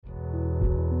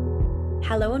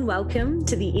Hello and welcome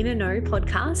to the Inner Know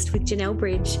podcast with Janelle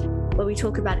Bridge, where we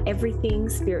talk about everything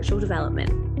spiritual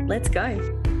development. Let's go.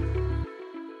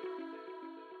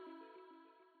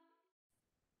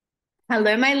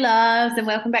 Hello, my loves, and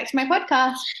welcome back to my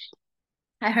podcast.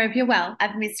 I hope you're well.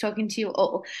 I've missed talking to you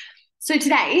all. So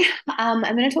today, I'm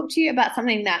going to talk to you about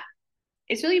something that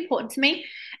is really important to me,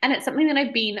 and it's something that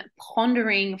I've been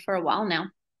pondering for a while now.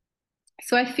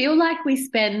 So I feel like we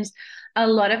spend a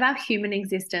lot of our human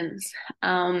existence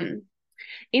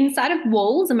inside of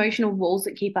walls, emotional walls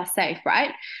that keep us safe,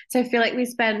 right? So I feel like we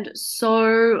spend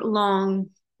so long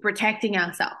protecting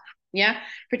ourselves,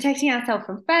 protecting ourselves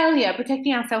from failure,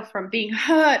 protecting ourselves from being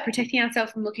hurt, protecting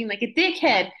ourselves from looking like a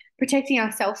dickhead, protecting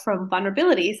ourselves from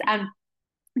vulnerabilities. And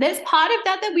there's part of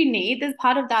that we need. There's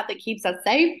part of that keeps us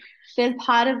safe. There's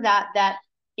part of that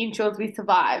ensures we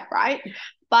survive, right?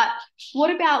 But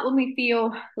what about when we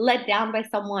feel let down by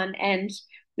someone and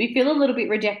we feel a little bit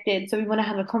rejected? So we want to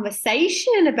have a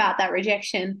conversation about that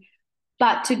rejection,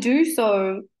 but to do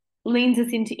so leans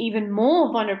us into even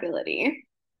more vulnerability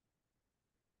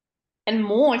and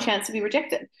more chance to be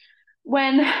rejected.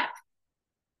 When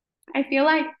I feel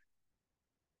like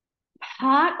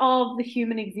part of the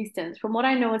human existence, from what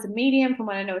I know as a medium, from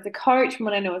what I know as a coach, from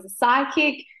what I know as a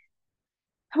psychic,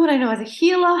 from what I know as a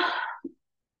healer,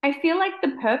 I feel like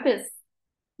the purpose,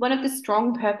 one of the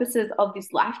strong purposes of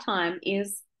this lifetime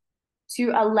is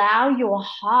to allow your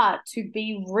heart to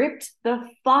be ripped the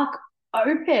fuck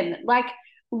open. Like,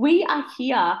 we are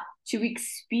here to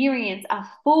experience a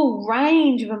full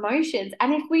range of emotions.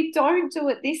 And if we don't do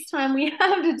it this time, we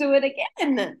have to do it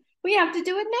again. We have to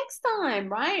do it next time,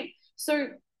 right? So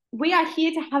we are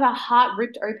here to have our heart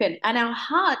ripped open, and our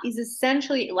heart is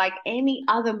essentially like any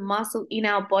other muscle in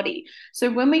our body. So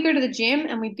when we go to the gym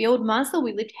and we build muscle,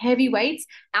 we lift heavy weights,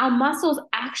 our muscles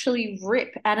actually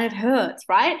rip and it hurts,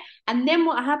 right? And then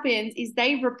what happens is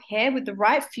they repair with the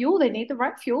right fuel. They need the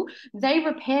right fuel. They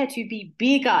repair to be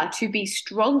bigger, to be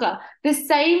stronger. The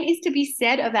same is to be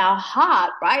said of our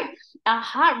heart, right? Our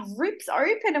heart rips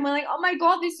open and we're like, oh my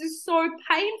God, this is so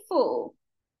painful.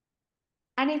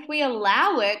 And if we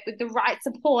allow it with the right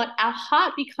support, our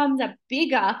heart becomes a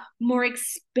bigger, more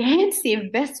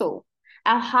expansive vessel.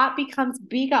 Our heart becomes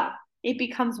bigger. It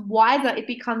becomes wiser. It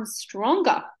becomes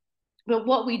stronger. But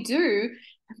what we do,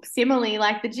 similarly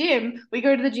like the gym, we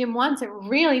go to the gym once, it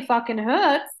really fucking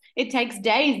hurts. It takes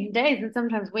days and days and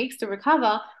sometimes weeks to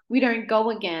recover. We don't go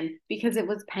again because it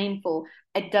was painful.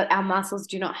 Our muscles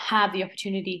do not have the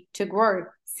opportunity to grow.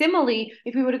 Similarly,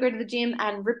 if we were to go to the gym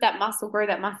and rip that muscle, grow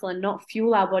that muscle, and not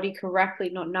fuel our body correctly,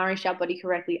 not nourish our body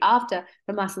correctly after,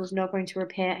 the muscle is not going to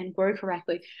repair and grow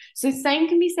correctly. So same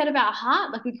can be said of our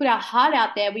heart. Like, we put our heart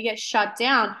out there, we get shut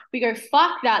down. We go,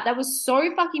 fuck that. That was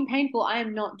so fucking painful. I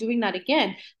am not doing that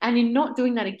again. And in not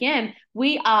doing that again,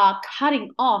 we are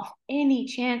cutting off any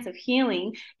chance of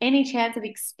healing, any chance of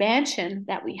expansion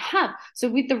that we have. So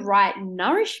with the right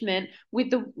nourishment, with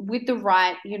the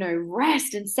right,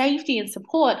 rest and safety and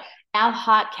support, our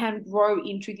heart can grow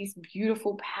into this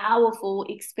beautiful, powerful,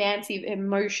 expansive,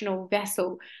 emotional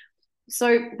vessel.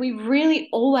 So we really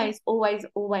always, always,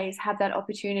 always have that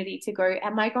opportunity to go,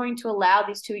 am I going to allow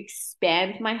this to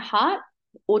expand my heart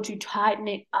or to tighten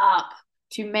it up,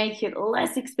 to make it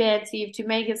less expansive, to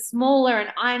make it smaller and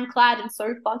ironclad and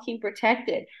so fucking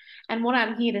protected? And what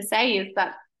I'm here to say is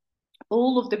that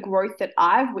all of the growth that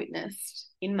I've witnessed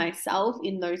in myself,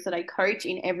 in those that I coach,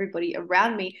 in everybody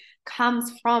around me,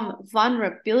 comes from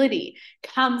vulnerability,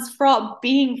 comes from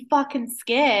being fucking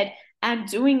scared and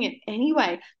doing it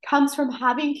anyway, comes from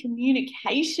having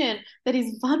communication that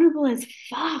is vulnerable as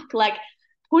fuck, like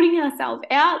putting ourselves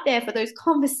out there for those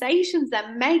conversations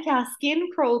that make our skin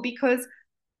crawl because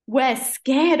we're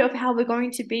scared of how we're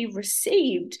going to be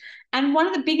received. And one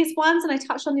of the biggest ones, and I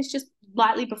touched on this just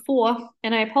lightly before,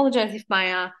 and I apologize if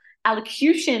my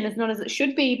allocution is not as it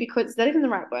should be, because is that even the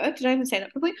right word? Did I even say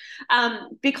that properly?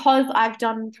 Because I've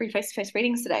done 3 face-to-face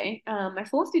readings today. My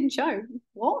fourth didn't show.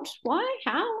 What? Why?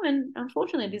 How? And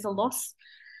unfortunately, it is a loss.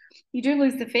 You do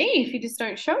lose the fee if you just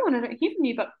don't show and I don't hear from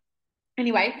you. But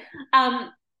anyway,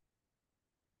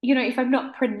 if I'm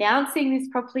not pronouncing this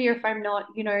properly, or if I'm not,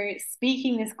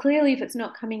 speaking this clearly, if it's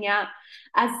not coming out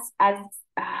as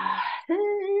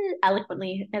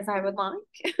eloquently as I would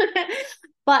like.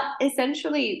 But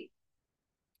essentially,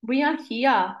 we are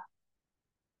here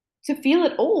to feel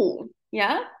it all,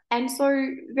 yeah? And so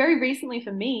very recently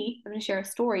for me, I'm going to share a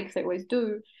story because I always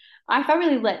do. I felt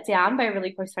really let down by a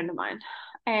really close friend of mine.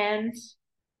 And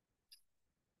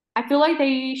I feel like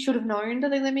they should have known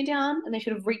that they let me down, and they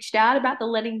should have reached out about the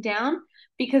letting down,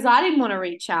 because I didn't want to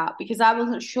reach out because I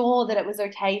wasn't sure that it was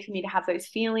okay for me to have those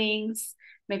feelings.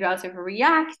 Maybe I was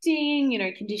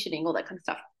overreacting, conditioning, all that kind of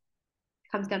stuff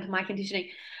comes down to my conditioning.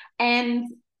 And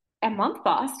a month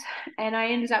passed, and I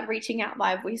ended up reaching out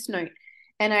via voice note.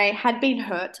 And I had been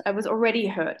hurt. I was already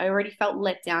hurt. I already felt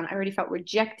let down. I already felt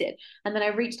rejected. And then I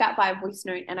reached out via voice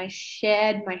note and I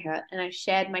shared my hurt and I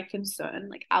shared my concern.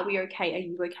 Like, are we okay? Are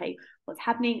you okay? What's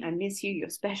happening? I miss you. You're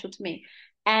special to me.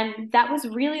 And that was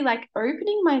really like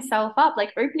opening myself up,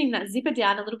 like opening that zipper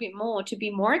down a little bit more to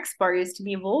be more exposed, to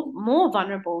be more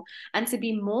vulnerable, and to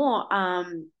be more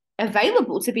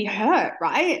available to be hurt,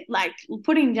 right? Like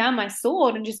putting down my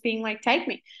sword and just being like, take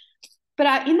me.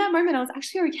 But in that moment, I was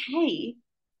actually okay.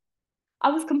 I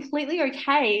was completely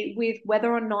okay with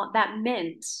whether or not that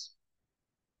meant,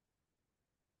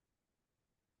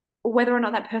 or whether or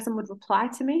not that person would reply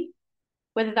to me,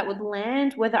 whether that would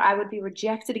land, whether I would be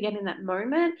rejected again in that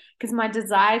moment, because my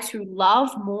desire to love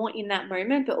more in that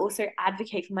moment, but also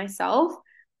advocate for myself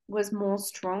was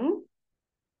stronger.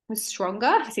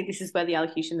 See, this is where the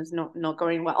elocution is not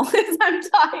going well. I'm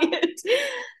tired.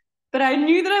 But I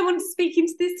knew that I wanted to speak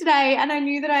into this today, and I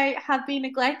knew that I have been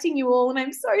neglecting you all, and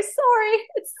I'm so sorry.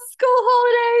 It's the school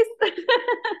holidays.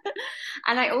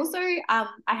 And I also,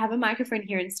 I have a microphone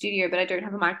here in studio, but I don't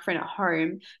have a microphone at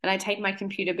home, and I take my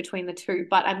computer between the two,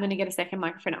 but I'm going to get a second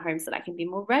microphone at home so that I can be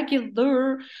more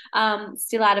regular,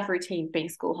 still out of routine being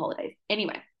school holidays.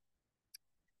 Anyway,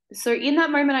 so in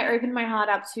that moment, I opened my heart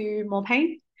up to more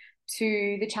pain,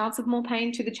 to the chance of more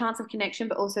pain, to the chance of connection,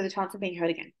 but also the chance of being hurt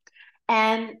again.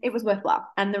 And it was worthwhile,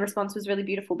 and the response was really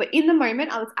beautiful. But in the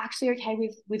moment, I was actually okay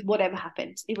with whatever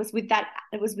happened. It was without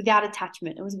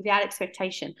attachment. It was without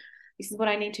expectation. This is what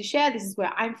I need to share. This is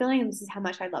where I'm feeling, and this is how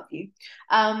much I love you.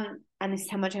 And this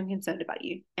is how much I'm concerned about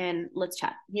you. And let's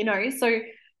chat. So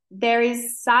there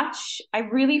is I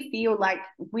really feel like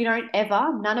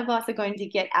none of us are going to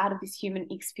get out of this human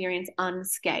experience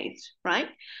unscathed, right?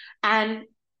 And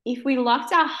if we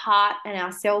locked our heart and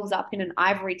ourselves up in an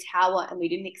ivory tower and we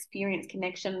didn't experience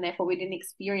connection, and therefore we didn't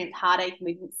experience heartache, and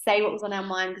we didn't say what was on our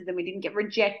mind because then we didn't get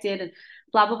rejected and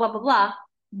blah, blah, blah, blah, blah,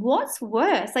 what's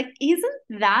worse? Like, isn't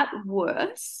that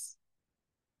worse?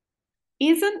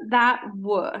 Isn't that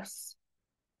worse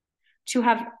to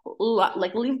have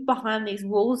lived behind these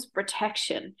walls of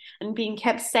protection and being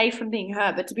kept safe from being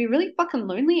hurt, but to be really fucking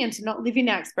lonely and to not live in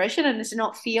our expression and to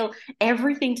not feel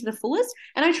everything to the fullest?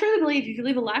 And I truly believe if you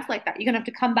live a life like that, you're gonna have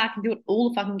to come back and do it all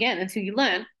the fucking again until you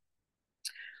learn.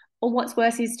 Or what's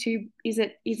worse is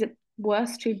it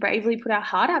worse to bravely put our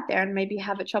heart out there and maybe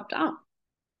have it chopped up,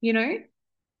 you know?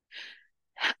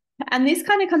 And this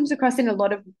kind of comes across in a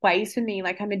lot of ways for me.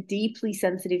 Like, I'm a deeply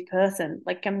sensitive person.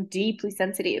 Like, I'm deeply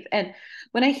sensitive. And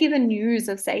when I hear the news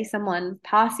of, say, someone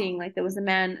passing, like there was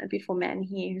a beautiful man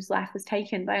here whose life was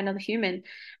taken by another human,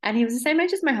 and he was the same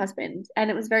age as my husband, and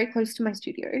it was very close to my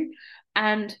studio.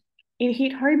 And it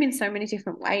hit home in so many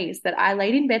different ways that I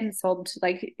laid in bed and sobbed.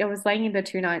 Like, I was laying in bed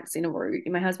 2 nights in a row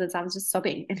in my husband's arms, just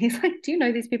sobbing. And he's like, "Do you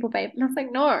know these people, babe?" And I was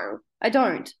like, "No, I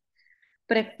don't.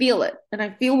 But I feel it, and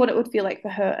I feel what it would feel like for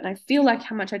her, and I feel like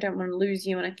how much I don't want to lose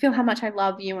you, and I feel how much I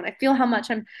love you, and I feel how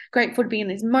much I'm grateful to be in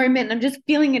this moment, and I'm just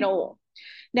feeling it all."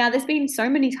 Now, there's been so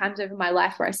many times over my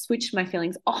life where I switched my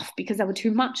feelings off because they were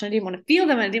too much, and I didn't want to feel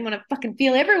them, and I didn't want to fucking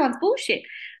feel everyone's bullshit.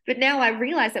 But now I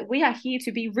realize that we are here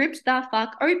to be ripped the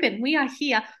fuck open. We are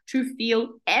here to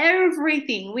feel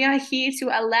everything. We are here to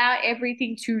allow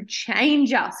everything to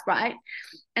change us, right?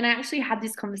 And I actually had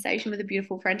this conversation with a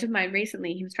beautiful friend of mine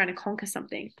recently. He was trying to conquer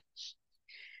something.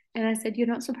 And I said, "You're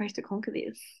not supposed to conquer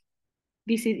this.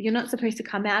 You're not supposed to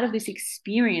come out of this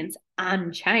experience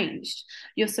unchanged.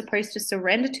 You're supposed to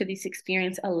surrender to this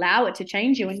experience, allow it to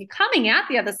change you. And you're coming out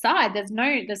the other side. There's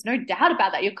no doubt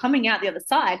about that. You're coming out the other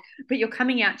side, but you're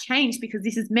coming out changed because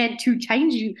this is meant to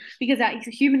change you, because our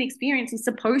human experience is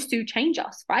supposed to change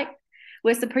us, right?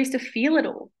 We're supposed to feel it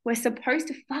all. We're supposed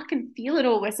to fucking feel it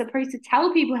all. We're supposed to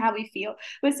tell people how we feel.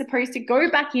 We're supposed to go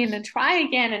back in and try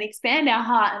again and expand our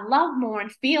heart and love more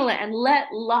and feel it and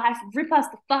let life rip us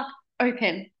the fuck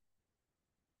open.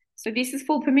 So this is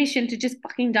full permission to just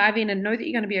fucking dive in and know that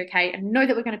you're going to be okay, and know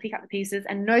that we're going to pick up the pieces,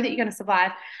 and know that you're going to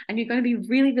survive, and you're going to be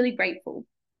really, really grateful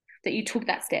that you took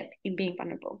that step in being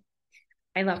vulnerable.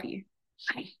 I love you.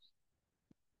 Bye.